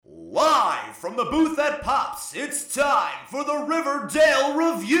from the booth at Pops, it's time for the Riverdale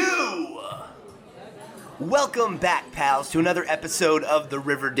Review! Welcome back, pals, to another episode of the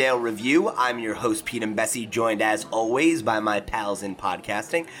Riverdale Review. I'm your host, Pete and Bessie, joined as always by my pals in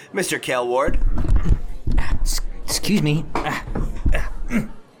podcasting, Mr. Kale Ward. Excuse me.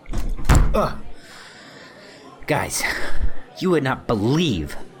 Guys, you would not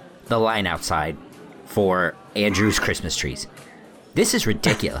believe the line outside for Andrew's Christmas trees. This is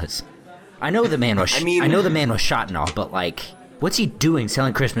ridiculous. I know the man was shot and all, but like, what's he doing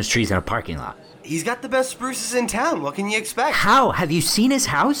selling Christmas trees in a parking lot? He's got the best spruces in town. What can you expect? How? Have you seen his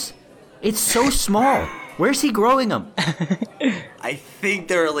house? It's so small. Where's he growing them? I think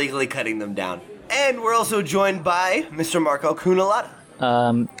they're illegally cutting them down. And we're also joined by Mr. Marco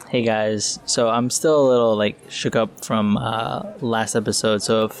Cunalata. Hey guys. So I'm still a little shook up from last episode.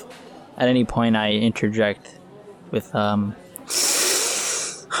 So if at any point I interject with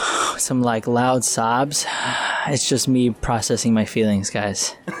some loud sobs, it's just me processing my feelings,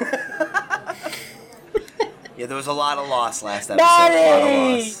 guys. Yeah, there was a lot of loss last episode. A lot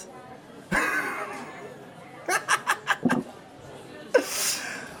of loss.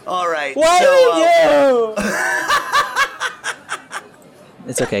 All right.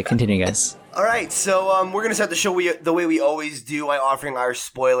 It's okay. Continue, guys. All right, so we're going to start the show the way we always do by offering our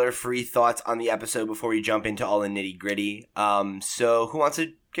spoiler-free thoughts on the episode before we jump into all the nitty-gritty. So who wants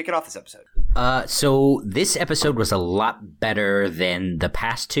to kick it off this episode? So this episode was a lot better than the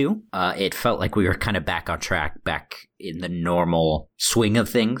past two. It felt like we were kind of back on track, back in the normal swing of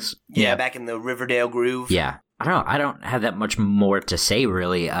things. Yeah, back in the Riverdale groove. Yeah. I don't have that much more to say,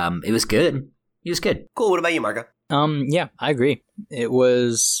 really. It was good. It was good. Cool. What about you, Marco? Yeah, I agree. It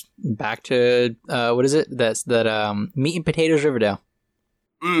was back to what is it? That meat and potatoes Riverdale.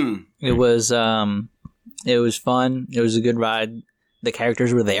 It was fun. It was a good ride. The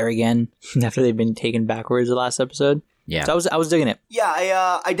characters were there again after they'd been taken backwards the last episode. Yeah, so I was digging it.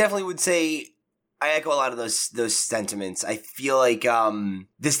 Yeah, I definitely would say I echo a lot of those sentiments. I feel like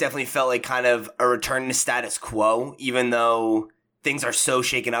this definitely felt like kind of a return to status quo, even though things are so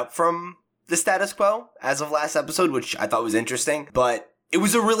shaken up from the status quo as of last episode, which I thought was interesting. But it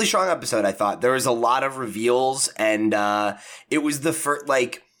was a really strong episode, I thought. There was a lot of reveals, and it was the first,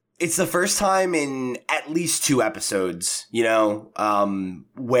 it's the first time in at least 2 episodes,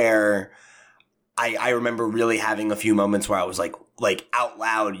 where I remember really having a few moments where I was like out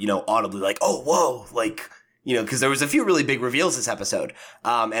loud, audibly oh, whoa, because there was a few really big reveals this episode,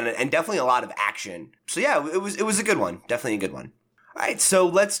 and definitely a lot of action. So yeah, it was a good one. Definitely a good one. All right, so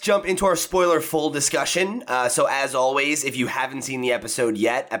let's jump into our spoiler-full discussion. So as always, if you haven't seen the episode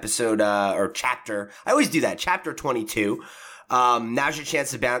yet, or chapter, I always do that, chapter 22, now's your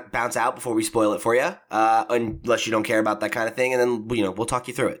chance to bounce out before we spoil it for you, unless you don't care about that kind of thing, and then, we'll talk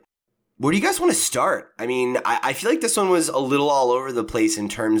you through it. Where do you guys want to start? I mean, I feel like this one was a little all over the place in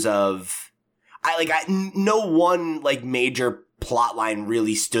terms of, no one, major plot line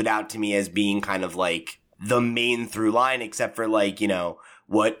really stood out to me as being kind of, the main through line, except for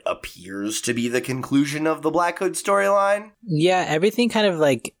what appears to be the conclusion of the Black Hood storyline. Yeah, everything kind of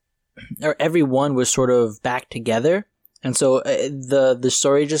or everyone was sort of back together, and so the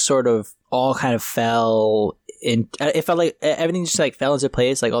story just sort of all kind of fell in. It felt like everything just fell into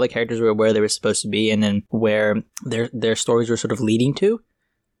place. All the characters were where they were supposed to be, and then where their stories were sort of leading to.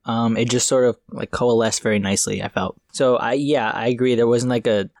 It just sort of coalesced very nicely, I felt. So I agree. There wasn't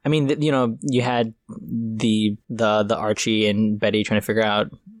you had the Archie and Betty trying to figure out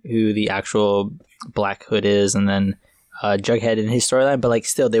who the actual Black Hood is, and then Jughead and his storyline, but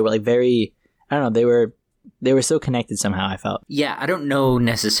still they were very, I don't know, they were so connected somehow, I felt. Yeah, I don't know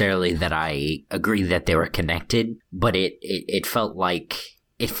necessarily that I agree that they were connected, but it felt like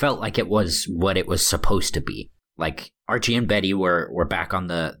it was what it was supposed to be. Archie and Betty were back on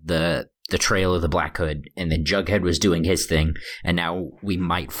the trail of the Black Hood, and then Jughead was doing his thing, and now we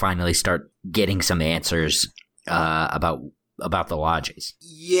might finally start getting some answers about the lodges.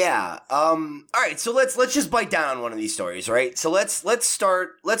 Yeah. All right. So let's just bite down on one of these stories, right? So let's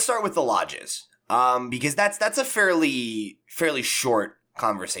start with the lodges, because that's a fairly short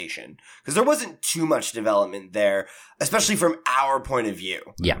conversation, because there wasn't too much development there, especially from our point of view.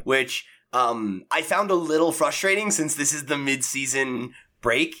 Yeah. Which I found a little frustrating, since this is the mid-season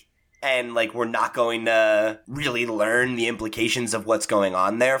break, and we're not going to really learn the implications of what's going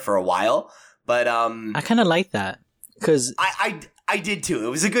on there for a while. But I kind of like that, because I did too. It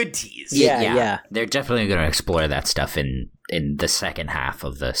was a good tease. Yeah. They're definitely going to explore that stuff in the second half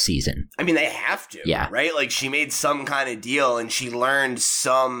of the season. I mean, they have to. Yeah. Right? She made some kind of deal, and she learned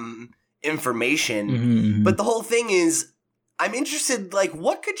some information. Mm-hmm. But the whole thing is, I'm interested, like,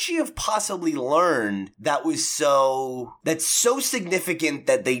 what could she have possibly learned that's so significant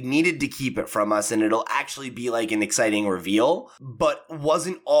that they needed to keep it from us and it'll actually be like an exciting reveal, but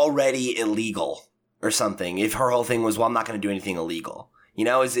wasn't already illegal or something? If her whole thing was, well, I'm not going to do anything illegal. You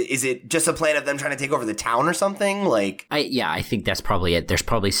know, is it just a plan of them trying to take over the town or something? Like, I think that's probably it. There's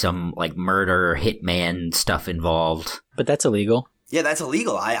probably some like murder, hitman stuff involved. But that's illegal. Yeah, that's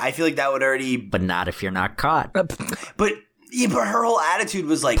illegal. I feel like that would already... But not if you're not caught. But her whole attitude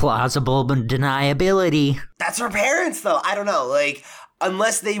was like... Plausible deniability. That's her parents, though. I don't know. Like,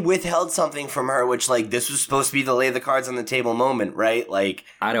 unless they withheld something from her, which, like, this was supposed to be the lay the cards on the table moment, right? Like...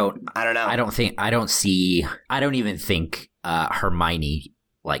 I don't know. I don't even think Hermione,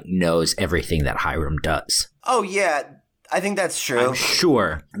 like, knows everything that Hiram does. Oh, yeah. I think that's true. I'm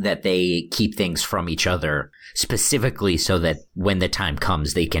sure that they keep things from each other specifically so that when the time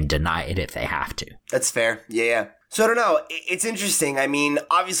comes, they can deny it if they have to. That's fair. Yeah. So I don't know. It's interesting. I mean,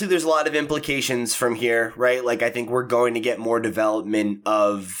 obviously there's a lot of implications from here, right? Like, I think we're going to get more development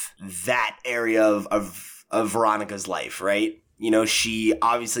of that area of Veronica's life, right? You know, she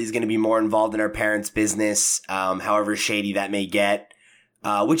obviously is going to be more involved in her parents' business, however shady that may get.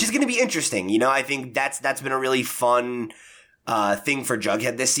 Which is going to be interesting. You know, I think that's been a really fun thing for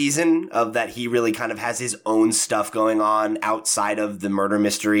Jughead this season, of that he really kind of has his own stuff going on outside of the murder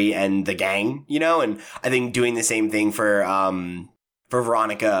mystery and the gang, you know, and I think doing the same thing for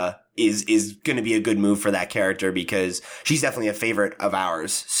Veronica is going to be a good move for that character because she's definitely a favorite of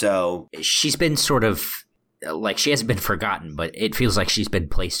ours. So she's been sort of... Like, she hasn't been forgotten, but it feels like she's been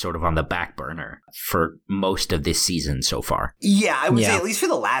placed sort of on the back burner for most of this season so far. Yeah, I would say at least for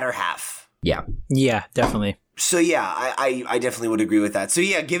the latter half. Yeah. Yeah, definitely. So, yeah, I definitely would agree with that. So,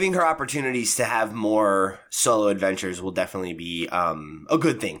 yeah, giving her opportunities to have more solo adventures will definitely be a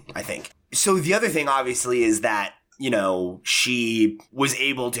good thing, I think. So, the other thing, obviously, is that, you know, she was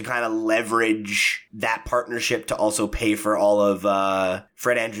able to kind of leverage that partnership to also pay for all of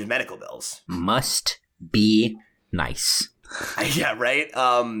Fred Andrews' medical bills. Must be nice. Yeah, right?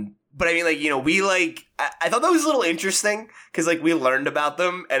 But I mean, like, you know, I thought that was a little interesting because, like, we learned about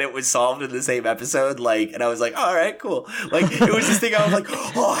them and it was solved in the same episode. Like, and I was like, oh, all right, cool. Like, it was this thing I was like,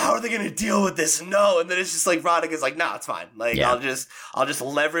 oh, how are they going to deal with this? No. And then it's just like, Veronica's like, no, it's fine. Like, yeah. I'll just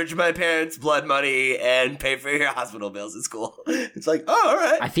leverage my parents' blood money and pay for your hospital bills. It's cool. It's like, oh, all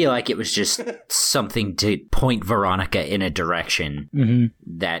right. I feel like it was just something to point Veronica in a direction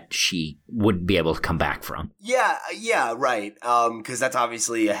that she wouldn't be able to come back from. Yeah, right. Because that's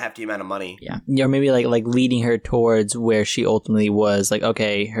obviously a hefty amount of money. Yeah. Or maybe like leading her towards where she ultimately was. Like,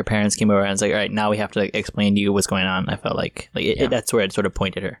 okay, her parents came over and it's like, all right, now we have to like explain to you what's going on. I felt like that's where it sort of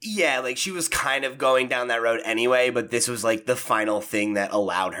pointed her. Yeah, like she was kind of going down that road anyway, but this was like the final thing that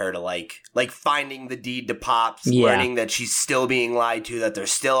allowed her to like finding the deed to Pops, learning that she's still being lied to, that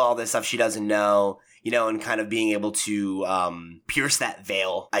there's still all this stuff she doesn't know. You know, and kind of being able to pierce that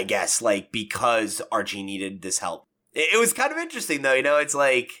veil, I guess, like, because Archie needed this help. It was kind of interesting, though, you know, it's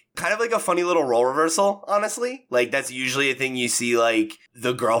like, kind of like a funny little role reversal, honestly. Like, that's usually a thing you see, like,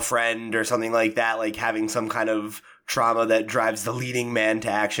 the girlfriend or something like that, like, having some kind of trauma that drives the leading man to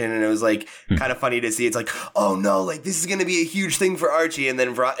action, and it was, like, kind of funny to see. It's like, oh, no, like, this is going to be a huge thing for Archie, and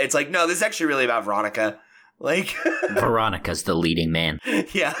then it's like, no, this is actually really about Veronica. Like... Veronica's the leading man.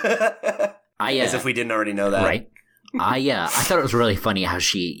 Yeah. As if we didn't already know that. Right. I thought it was really funny how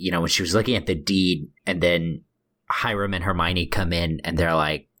she, you know, when she was looking at the deed and then Hiram and Hermione come in and they're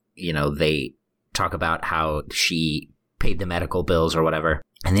like, you know, they talk about how she paid the medical bills or whatever.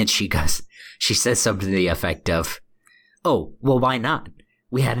 And then she says something to the effect of, oh, well, why not?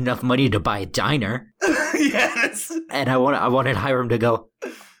 We had enough money to buy a diner. Yes. And I wanted Hiram to go,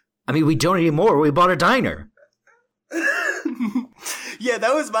 I mean, we don't need more. We bought a diner. Yeah,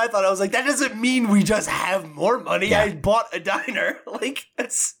 that was my thought. I was like, that doesn't mean we just have more money. Yeah. I bought a diner. Like,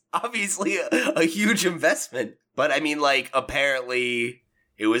 that's obviously a huge investment. But I mean, like, apparently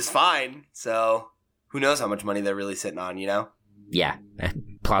it was fine. So who knows how much money they're really sitting on, you know? Yeah.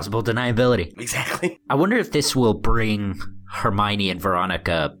 Plausible deniability. Exactly. I wonder if this will bring Hermione and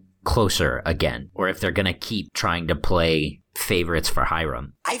Veronica closer again, or if they're going to keep trying to play favorites for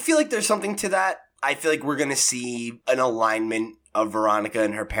Hiram. I feel like there's something to that. I feel like we're going to see an alignment of Veronica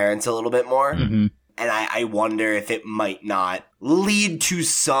and her parents a little bit more. Mm-hmm. And I wonder if it might not lead to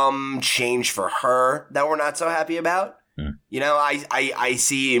some change for her that we're not so happy about. Mm. You know, I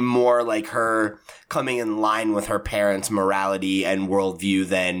see more like her coming in line with her parents' morality and worldview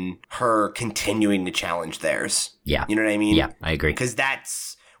than her continuing to challenge theirs. Yeah. You know what I mean? Yeah, I agree. Because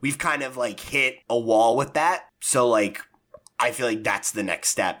we've kind of like hit a wall with that. So like, I feel like that's the next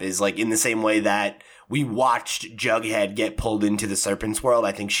step, is like in the same way that we watched Jughead get pulled into the Serpent's world,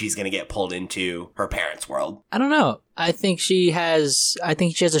 I think she's going to get pulled into her parents' world. I don't know. I think she has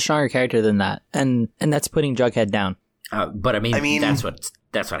a stronger character than that. And that's putting Jughead down. But I mean, that's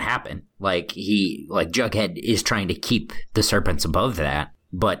what happened. Like Jughead is trying to keep the Serpents above that,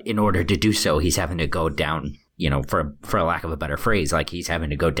 but in order to do so, he's having to go down, for a lack of a better phrase, like he's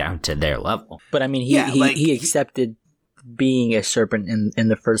having to go down to their level. But I mean, he accepted being a serpent in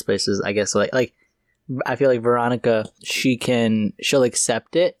the first place, is, I guess, like I feel like Veronica, she'll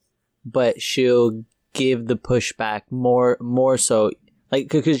accept it, but she'll give the pushback more so, like,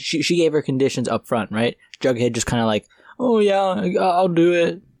 because she gave her conditions up front, right? Jughead just kind of like, oh yeah, I'll do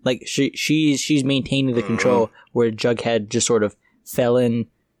it. Like she's maintaining the control, where Jughead just sort of fell in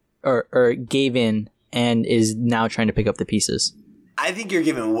or gave in and is now trying to pick up the pieces. I think you're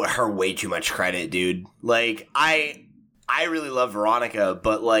giving her way too much credit, dude. Like, I really love Veronica,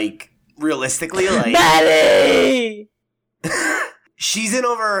 but, like, realistically, like, Betty! she's in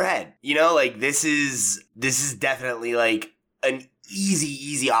over her head. Like, this is definitely, like, an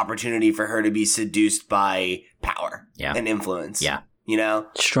easy opportunity for her to be seduced by power and influence. Yeah.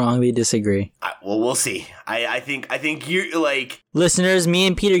 Strongly disagree. Well, we'll see. I think you're, like, listeners, me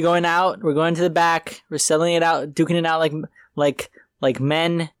and Peter going out. We're going to the back. We're settling it out, duking it out like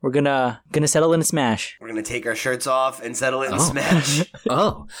men. We're gonna settle in a smash. We're gonna take our shirts off and settle in a smash.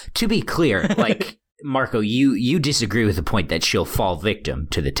 To be clear, like, Marco, you disagree with the point that she'll fall victim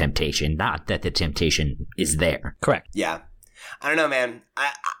to the temptation, not that the temptation is there. Correct. Yeah. I don't know, man.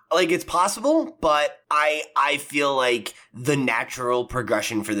 I like, it's possible, but I feel like the natural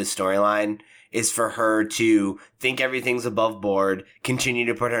progression for this storyline is for her to think everything's above board, continue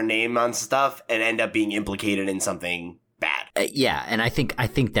to put her name on stuff, and end up being implicated in something bad. Yeah, and I think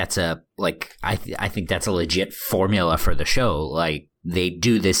that's a I think that's a legit formula for the show. Like, they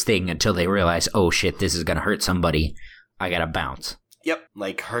do this thing until they realize, oh shit, this is gonna hurt somebody. I gotta bounce. Yep,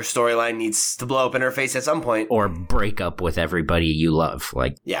 like, her storyline needs to blow up in her face at some point. Or break up with everybody you love.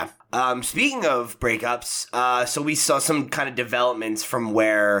 Like, yeah. Speaking of breakups, so we saw some kind of developments from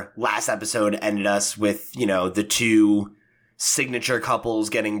where last episode ended us with, the two signature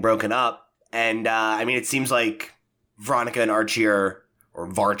couples getting broken up. And, I mean, it seems like Veronica and Archie or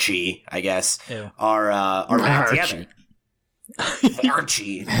Varchie, I guess, are back together.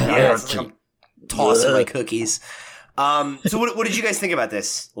 Archie. Yeah, I'm tossing my cookies. So what did you guys think about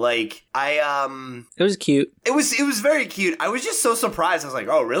this? Like, it was cute. It was very cute. I was just so surprised. I was like,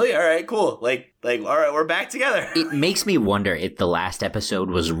 oh, really? All right, cool. Like, all right, we're back together. It makes me wonder if the last episode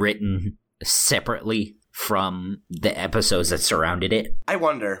was written separately from the episodes that surrounded it. I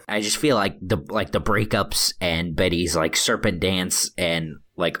wonder. I just feel like the breakups and Betty's, like, serpent dance and,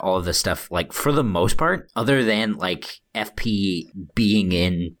 like, all of the stuff, like, for the most part, other than, like, FP being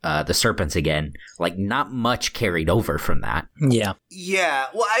in the Serpents again, like, not much carried over from that. Yeah. Yeah.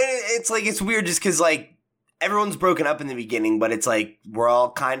 Well, it's weird just because, like, everyone's broken up in the beginning, but it's like, we're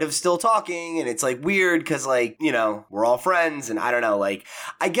all kind of still talking, and it's, like, weird because, like, we're all friends, and I don't know, like,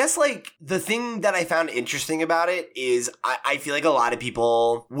 I guess, like, the thing that I found interesting about it is I feel like a lot of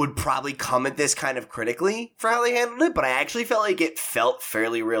people would probably come at this kind of critically for how they handled it, but I actually felt like it felt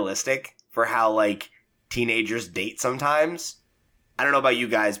fairly realistic for how, like, teenagers date sometimes. I don't know about you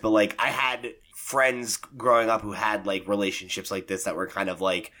guys, but, like, I had friends growing up who had, like, relationships like this that were kind of,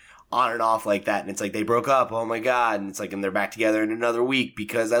 like, on and off like that, and it's like they broke up, oh my god, and it's like, and they're back together in another week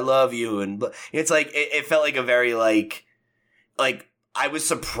because I love you, and it's like, it felt like a very, like I was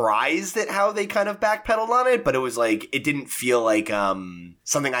surprised at how they kind of backpedaled on it, but it was like, it didn't feel like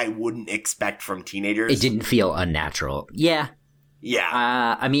something I wouldn't expect from teenagers. It didn't feel unnatural. Yeah.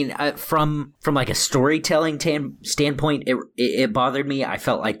 I mean, from like a storytelling standpoint, it bothered me. I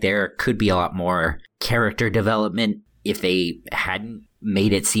felt like there could be a lot more character development if they hadn't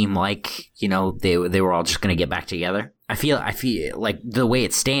made it seem like, they were all just going to get back together. I feel like the way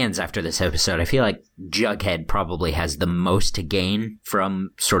it stands after this episode, I feel like Jughead probably has the most to gain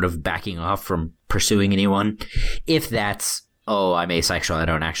from sort of backing off from pursuing anyone. If that's, oh, I'm asexual, I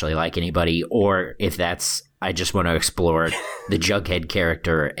don't actually like anybody, or if that's, I just want to explore the Jughead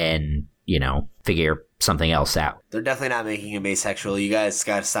character and, figure something else out. They're definitely not making him asexual. You guys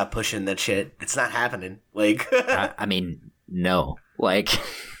got to stop pushing that shit. It's not happening. Like, I mean, no. Like,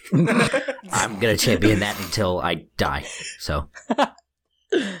 I'm going to champion that until I die. So,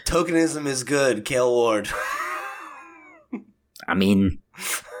 tokenism is good, Kale Ward. I mean,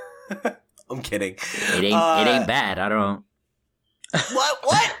 I'm kidding. It ain't bad. I don't.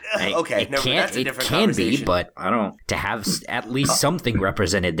 What? Okay, that's a different conversation. It can be, but I don't. To have at least something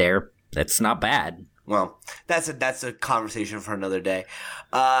represented there, that's not bad. Well, that's a conversation for another day.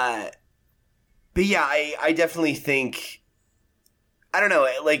 But yeah, I definitely think, I don't know,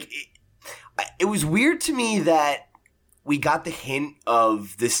 like, it was weird to me that we got the hint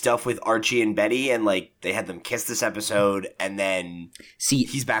of this stuff with Archie and Betty, and like they had them kiss this episode, and then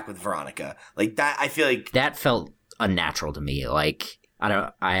he's back with Veronica. Like that, I feel like that felt unnatural to me. Like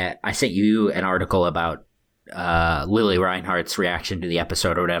I sent you an article about Lily Reinhardt's reaction to the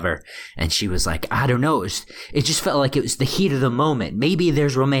episode or whatever, and she was like, I don't know, it just felt like it was the heat of the moment. Maybe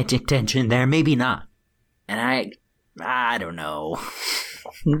there's romantic tension there, maybe not. And I don't know.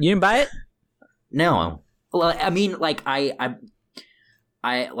 You didn't buy it? No. Well, I mean, like I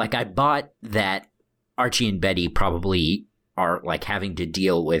bought that Archie and Betty probably are like having to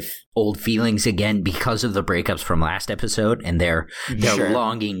deal with old feelings again because of the breakups from last episode and their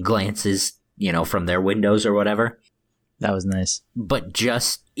longing glances, you know, from their windows or whatever. That was nice. But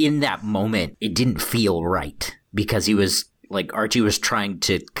just in that moment, it didn't feel right because he was like, Archie was trying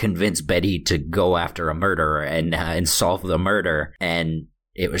to convince Betty to go after a murderer and solve the murder, and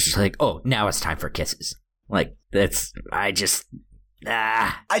it was just like, oh, now it's time for kisses. Like, I feel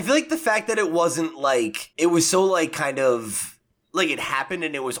like the fact that it wasn't like, it was so like kind of, like it happened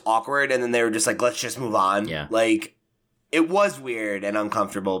and it was awkward and then they were just like, let's just move on. Yeah. Like, it was weird and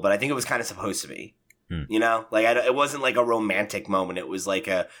uncomfortable, but I think it was kind of supposed to be. You know? Like, it wasn't like a romantic moment. It was like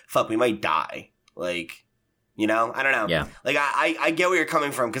a, fuck, we might die. Like, you know? I don't know. Yeah. Like, I get where you're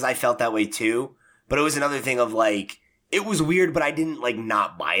coming from because I felt that way too, but it was another thing of like, it was weird, but I didn't like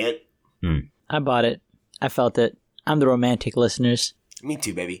not buy it. I bought it. I felt it. I'm the romantic, listeners. Me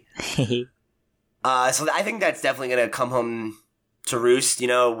too, baby. So I think that's definitely going to come home to roost. You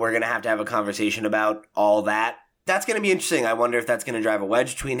know, we're going to have a conversation about all that. That's going to be interesting. I wonder if that's going to drive a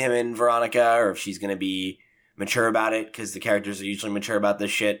wedge between him and Veronica, or if she's going to be mature about it, because the characters are usually mature about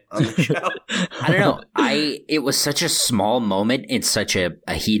this shit on the show. I don't know. It was such a small moment in such a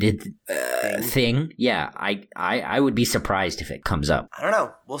heated thing. Yeah, I would be surprised if it comes up. I don't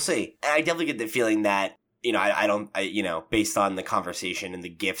know. We'll see. And I definitely get the feeling that, you know, I you know, based on the conversation and the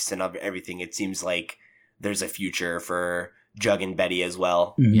gifts and everything, it seems like there's a future for Jug and Betty as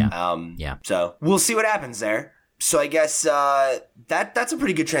well. Yeah. Yeah. So we'll see what happens there. So I guess that's a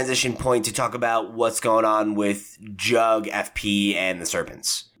pretty good transition point to talk about what's going on with Jug, FP, and the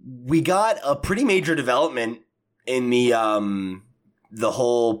Serpents. We got a pretty major development in the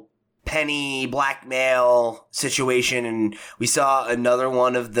whole Penny blackmail situation, and we saw another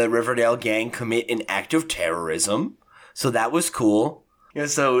one of the Riverdale gang commit an act of terrorism. So that was cool. You know,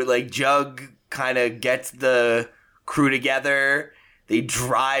 so like Jug kind of gets the crew together. They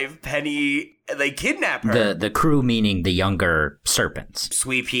drive Penny, they kidnap her. The crew meaning the younger Serpents.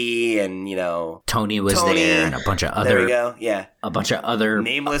 Sweet Pea and, you know, Tony was there, and a bunch of other. There we go. Yeah, a bunch of other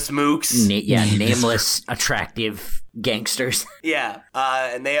nameless mooks. Nameless, attractive gangsters. Yeah,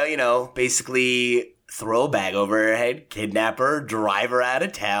 and they, you know, basically throw a bag over her head, kidnap her, drive her out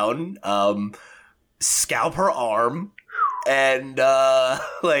of town, scalp her arm. And,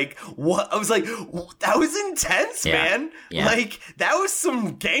 like, what? I was like, that was intense, man. Yeah. Like, that was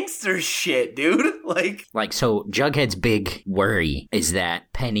some gangster shit, dude. Like, so Jughead's big worry is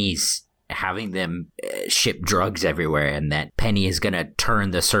that Penny's having them ship drugs everywhere, and that Penny is going to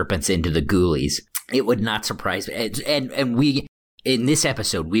turn the Serpents into the Ghoulies. It would not surprise me. And we, in this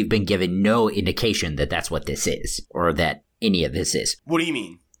episode, we've been given no indication that that's what this is, or that any of this is. What do you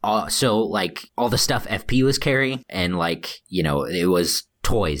mean? So, like, all the stuff FP was carrying, and, like, you know, it was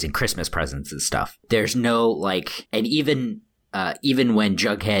toys and Christmas presents and stuff. There's no, like, and even when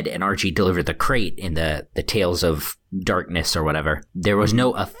Jughead and Archie delivered the crate in the Tales of Darkness or whatever, there was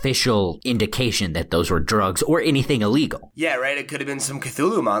no official indication that those were drugs or anything illegal. Yeah, right? It could have been some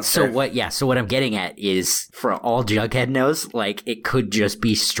Cthulhu monster. So what I'm getting at is, for all Jughead knows, like, it could just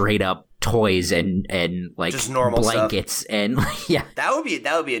be straight up toys and like just normal blankets stuff. And yeah, that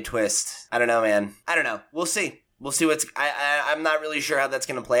would be a twist. I don't know, man. I don't know. We'll see what's I'm not really sure how that's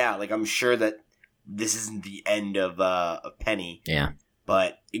gonna play out. Like, I'm sure that this isn't the end of Penny. Yeah,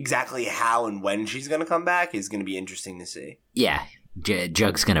 but exactly how and when she's gonna come back is gonna be interesting to see. Yeah,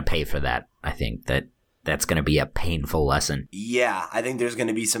 Jug's gonna pay for that. I think that's gonna be a painful lesson. Yeah, I think there's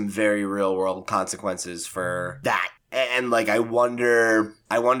gonna be some very real world consequences for that. And, like, I wonder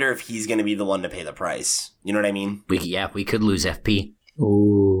if he's going to be the one to pay the price. You know what I mean? We could lose FP.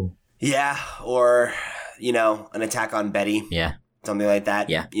 Ooh. Yeah, or, you know, an attack on Betty. Yeah. Something like that.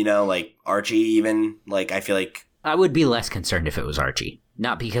 Yeah. You know, like, Archie even. Like, I feel like... I would be less concerned if it was Archie.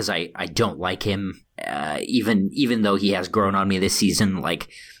 Not because I don't like him, even though he has grown on me this season. Like,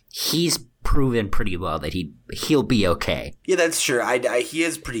 he's proven pretty well that he'll be okay. Yeah, that's true. He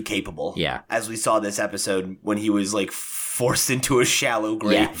is pretty capable. Yeah. As we saw this episode when he was, like, forced into a shallow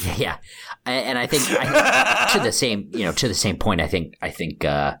grave. Yeah. And I think to the same point, I think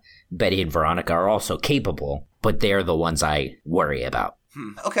Betty and Veronica are also capable, but they're the ones I worry about.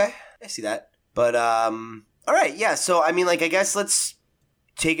 Okay, I see that. But all right, yeah. So I mean, like, I guess let's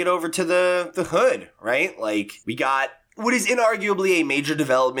take it over to the hood, right? Like, we got what is inarguably a major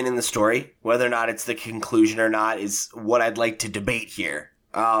development in the story. Whether or not it's the conclusion or not is what I'd like to debate here.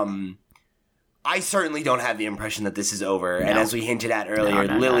 I certainly don't have the impression that this is over. No. And as we hinted at earlier,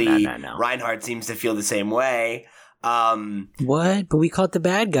 Lily Reinhardt seems to feel the same way. What? But we caught the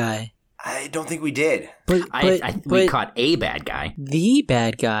bad guy. I don't think we did. We caught a bad guy. The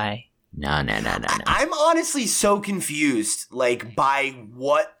bad guy. No. I'm honestly so confused, like, by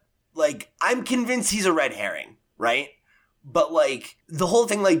what, like, I'm convinced he's a red herring, right? But, like, the whole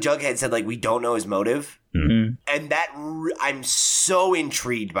thing, like, Jughead said, like, we don't know his motive. Mm-hmm. And that, I'm so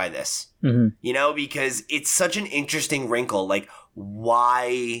intrigued by this, you know, because it's such an interesting wrinkle. Like,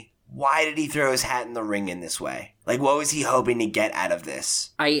 why did he throw his hat in the ring in this way? Like, what was he hoping to get out of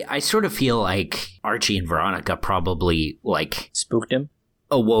this? I sort of feel like Archie and Veronica probably, like, spooked him,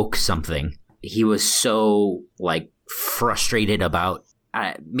 awoke something. He was so, like, frustrated about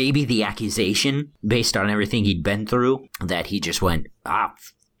maybe the accusation based on everything he'd been through that he just went,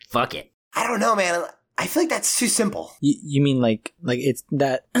 fuck it. I don't know, man. I feel like that's too simple. You mean like it's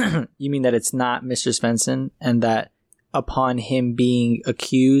that you mean that it's not Mr. Svensson, and that upon him being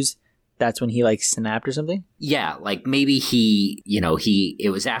accused, that's when he, like, snapped or something? Yeah, like, maybe it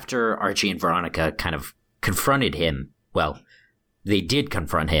was after Archie and Veronica kind of confronted him. Well, they did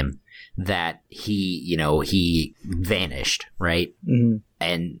confront him, that he vanished, right? Mm-hmm.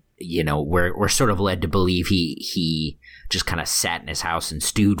 And, we're sort of led to believe he just kind of sat in his house and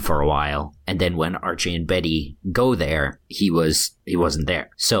stewed for a while. And then when Archie and Betty go there, he wasn't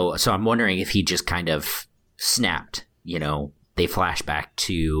there. So I'm wondering if he just kind of snapped, They flash back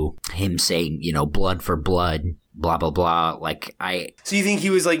to him saying, blood for blood, blah, blah, blah. So you think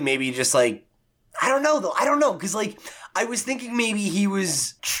he was, like, maybe just, like, I don't know, though. I don't know. Because, like, I was thinking maybe he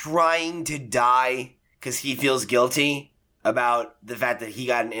was trying to die because he feels guilty about the fact that he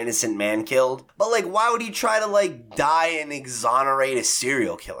got an innocent man killed. But, like, why would he try to, like, die and exonerate a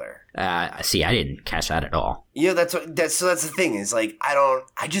serial killer? See, I didn't catch that at all. That's the thing is, like,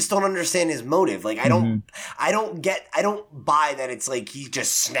 I just don't understand his motive. Like, I don't buy that it's like he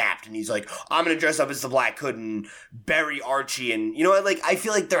just snapped and he's like, I'm gonna dress up as the Black Hood and bury Archie, and I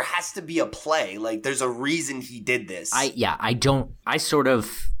feel like there has to be a play. Like, there's a reason he did this.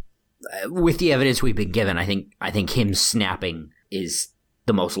 With the evidence we've been given, I think him snapping is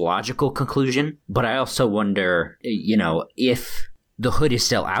the most logical conclusion. But I also wonder, if the Hood is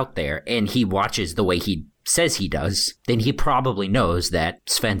still out there and he watches the way he says he does, then he probably knows that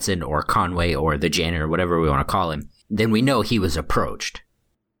Svensson or Conway or the janitor, whatever we want to call him, then we know he was approached,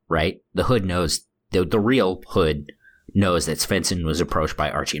 right? The Hood knows, the real Hood knows that Svensson was approached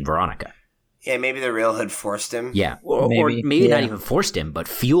by Archie and Veronica. Yeah, maybe the real Hood forced him. Yeah, or maybe not even forced him, but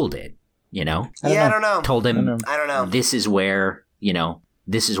fueled it, I don't know. Told him, I don't know. This is where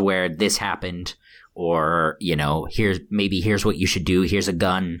this happened. Or, here's what you should do. Here's a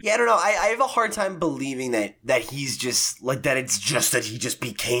gun. Yeah, I don't know. I have a hard time believing that he's just, like, that it's just that he just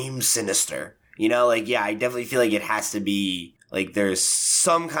became sinister. I definitely feel like it has to be, like, there's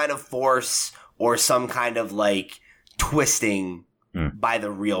some kind of force or some kind of, like, twisting by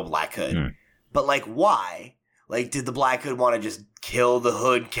the real Black Hood. But, like, why? Like, did the Black Hood want to just kill the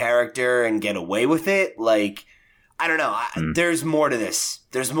Hood character and get away with it? Like, I don't know. There's more to this.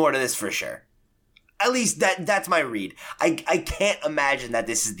 There's more to this for sure. At least that's my read. I can't imagine that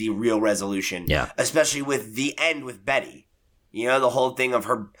this is the real resolution. Yeah. Especially with the end with Betty. The whole thing of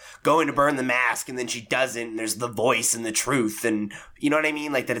her going to burn the mask and then she doesn't, and there's the voice and the truth, and you know what I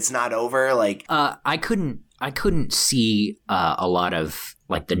mean? Like, that it's not over. Like, I couldn't see a lot of,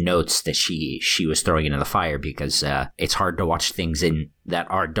 like, the notes that she was throwing into the fire, because it's hard to watch things that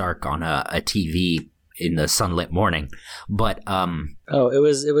are dark on a TV in the sunlit morning. But it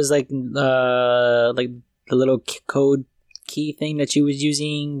was like the little code key thing that she was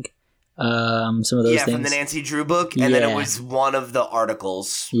using, some of those things from the Nancy Drew book, and then it was one of the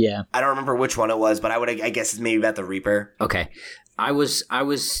articles. I don't remember which one it was, but I guess it's maybe about the Reaper. Okay. I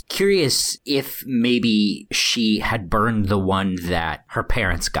was curious if maybe she had burned the one that her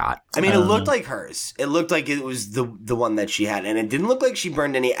parents got. I mean, it looked like hers. It looked like it was the one that she had, and it didn't look like she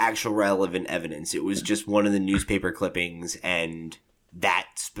burned any actual relevant evidence. It was just one of the newspaper clippings and that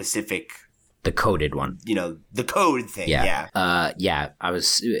specific, the coded one. The code thing. Yeah. I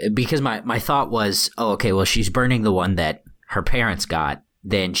was, because my thought was, oh, okay, well, she's burning the one that her parents got,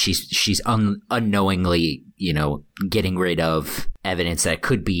 then she's unknowingly, getting rid of evidence that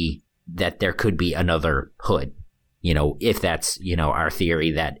there could be another Hood. If that's, our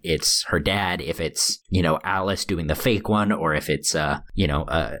theory that it's her dad, if it's, Alice doing the fake one, or if it's, the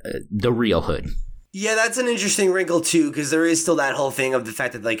real Hood. Yeah, that's an interesting wrinkle too, because there is still that whole thing of the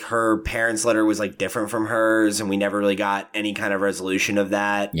fact that like her parents' letter was like different from hers, and we never really got any kind of resolution of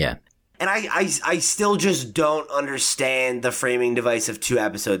that. Yeah. And I still just don't understand the framing device of 2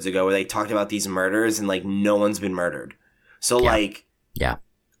 episodes ago where they talked about these murders and like no one's been murdered. So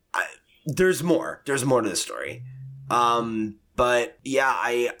there's more. There's more to the story. But yeah,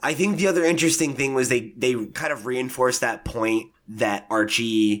 I think the other interesting thing was they kind of reinforced that point that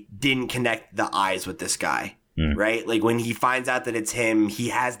Archie didn't connect the eyes with this guy. Right? Like when he finds out that it's him, he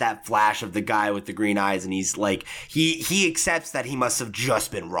has that flash of the guy with the green eyes, and he's like, he accepts that he must have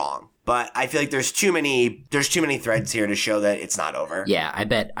just been wrong. But I feel like there's too many threads here to show that it's not over. Yeah, I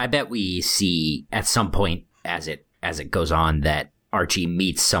bet we see at some point as it goes on that Archie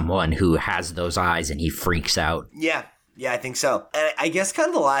meets someone who has those eyes and he freaks out. Yeah, I think so. And I guess kind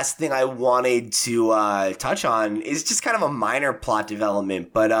of the last thing I wanted to touch on is just kind of a minor plot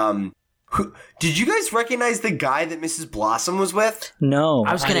development, but did you guys recognize the guy that Mrs. Blossom was with? No.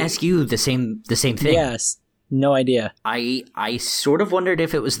 I was going to ask you the same thing. Yes. No idea. I sort of wondered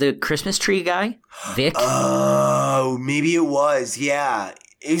if it was the Christmas tree guy, Vic. Oh, maybe it was. Yeah.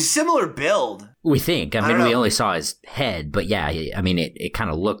 It was similar build. We think. I mean, we only saw his head, but yeah, I mean, it kind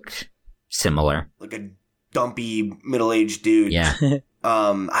of looked similar. Like a dumpy middle-aged dude. Yeah.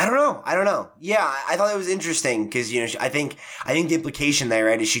 I don't know. Yeah, I thought that was interesting because, I think the implication there,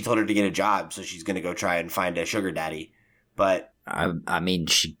 right, is she told her to get a job, so she's going to go try and find a sugar daddy. But I mean,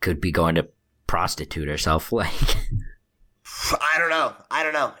 she could be going to prostitute herself, like. I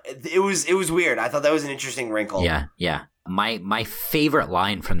don't know. It was weird. I thought that was an interesting wrinkle. Yeah. My favorite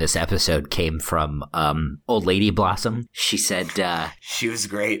line from this episode came from Old Lady Blossom. She said, she was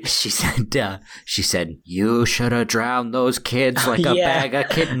great. She said, "You should have drowned those kids like a bag of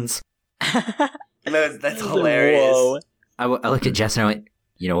kittens." That's hilarious. Whoa. I looked at Jess and I went,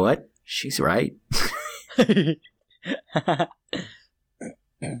 "You know what? She's right."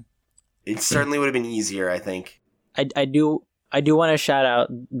 It certainly would have been easier, I think. I do want to shout out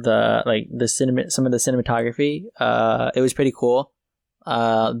some of the cinematography. It was pretty cool.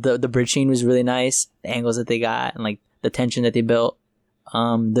 The bridge scene was really nice. The angles that they got and like the tension that they built.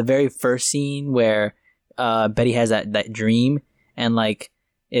 The very first scene where Betty has that dream and like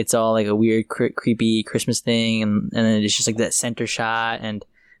it's all like a weird creepy Christmas thing, and then it's just like that center shot and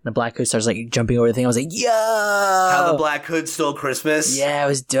the Black Hood starts like jumping over the thing. I was like, yo! How the Black Hood stole Christmas? Yeah, it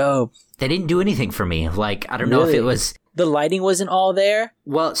was dope. They didn't do anything for me. Like, I don't know if it was... The lighting wasn't all there?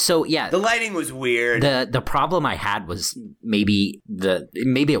 Well, so, yeah. The lighting was weird. The problem I had was maybe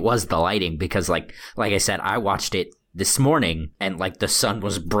it was the lighting, because like I said, I watched it this morning and like the sun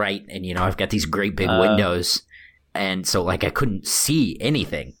was bright and, I've got these great big windows. And so, like, I couldn't see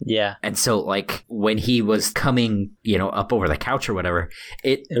anything. Yeah. And so, like, when he was coming, up over the couch or whatever,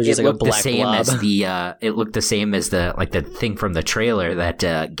 it was just looked the same blob. It looked the same as the thing from the trailer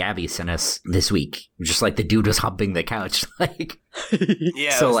that Gabby sent us this week. Just like the dude was humping the couch, like.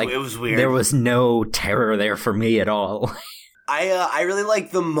 Yeah. So it was weird. There was no terror there for me at all. I really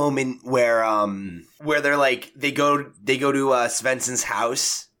like the moment where they're like they go to Svensson's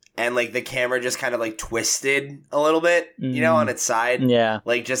house. And, like, the camera just kind of, like, twisted a little bit, on its side. Yeah.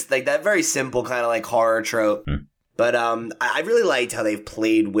 Like, just, like, that very simple kind of, like, horror trope. Mm. But I really liked how they've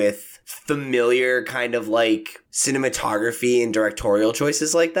played with familiar kind of, like, cinematography and directorial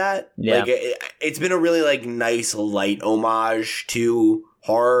choices like that. Yeah. Like, it's been a really, like, nice, light homage to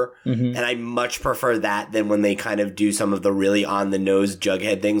horror. Mm-hmm. And I much prefer that than when they kind of do some of the really on-the-nose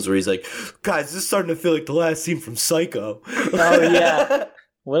Jughead things where he's like, guys, this is starting to feel like the last scene from Psycho. Oh, yeah.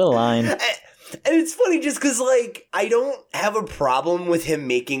 What a line. And it's funny just because, like, I don't have a problem with him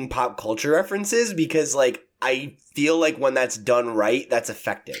making pop culture references because, like, I feel like when that's done right, that's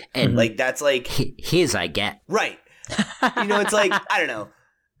effective. And, like, that's, like... His I get. Right. It's like, I don't know.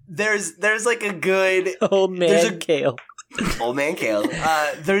 There's like, a good... Old man Kale. Old man Kale.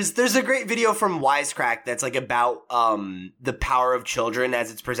 There's a great video from Wisecrack that's, like, about the power of children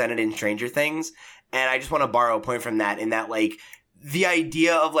as it's presented in Stranger Things. And I just want to borrow a point from that in that, like... The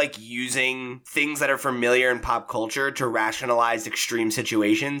idea of, like, using things that are familiar in pop culture to rationalize extreme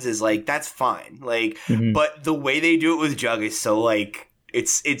situations is, like, that's fine. Like, but the way they do it with Jug is so, like,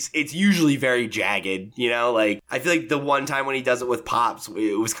 it's usually very jagged, you know? Like, I feel like the one time when he does it with Pops,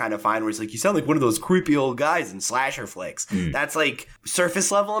 it was kind of fine, where it's like, you sound like one of those creepy old guys in slasher flicks. That's like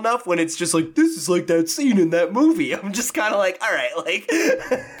surface level enough. When it's just like, this is like that scene in that movie, I'm just kind of like, all right, like.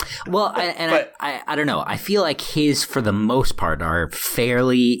 Well, I don't know. I feel like his, for the most part, are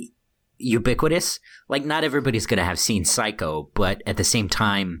fairly ubiquitous. Like, not everybody's going to have seen Psycho, but at the same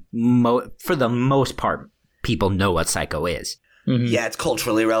time, for the most part, people know what Psycho is. Mm-hmm. Yeah, it's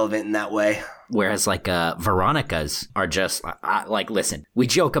culturally relevant in that way. Whereas, like, Veronica's are just, like, listen, we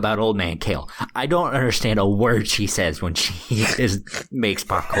joke about Old Man Kale. I don't understand a word she says when she makes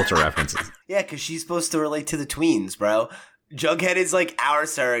pop culture references. Yeah, because she's supposed to relate to the tweens, bro. Jughead is, like, our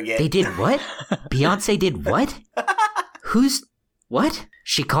surrogate. They did what? Beyonce did what? What?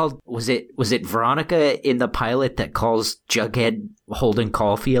 She called, was it Veronica in the pilot that calls Jughead Holden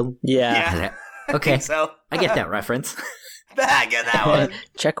Caulfield? Yeah. Okay. So. I get that reference. I get that one.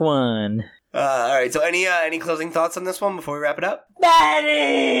 Check one. All right. So any closing thoughts on this one before we wrap it up?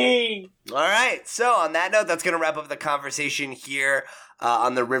 Betty! All right. So on that note, that's going to wrap up the conversation here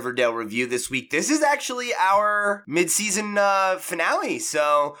on the Riverdale review this week. This is actually our mid-season finale.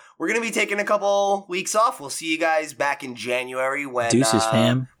 So we're going to be taking a couple weeks off. We'll see you guys back in January when Deuces,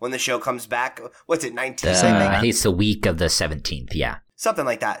 fam. When the show comes back. What's it, 19th? I think it's the week of the 17th. Yeah. Something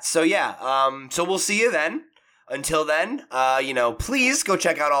like that. So yeah. So we'll see you then. Until then, please go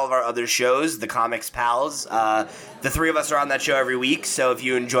check out all of our other shows, the Comics Pals. The three of us are on that show every week, so if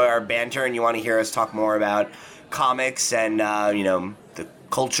you enjoy our banter and you want to hear us talk more about comics and, the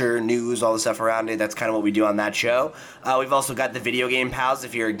culture, news, all the stuff around it, that's kind of what we do on that show. We've also got the Video Game Pals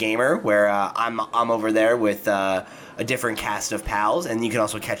if you're a gamer, where I'm over there with a different cast of pals, and you can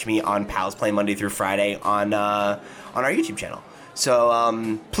also catch me on Pals Play Monday through Friday on our YouTube channel.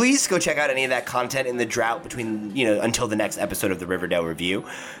 So please go check out any of that content in the drought between, until the next episode of the Riverdale Review.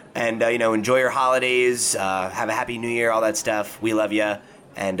 And, enjoy your holidays, have a happy new year, all that stuff. We love you,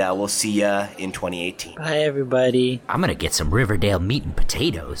 and we'll see you in 2018. Bye, everybody. I'm going to get some Riverdale meat and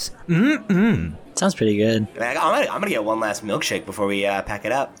potatoes. Sounds pretty good. I'm gonna get one last milkshake before we pack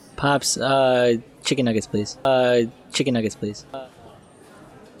it up. Pops, chicken nuggets, please. Chicken nuggets, please.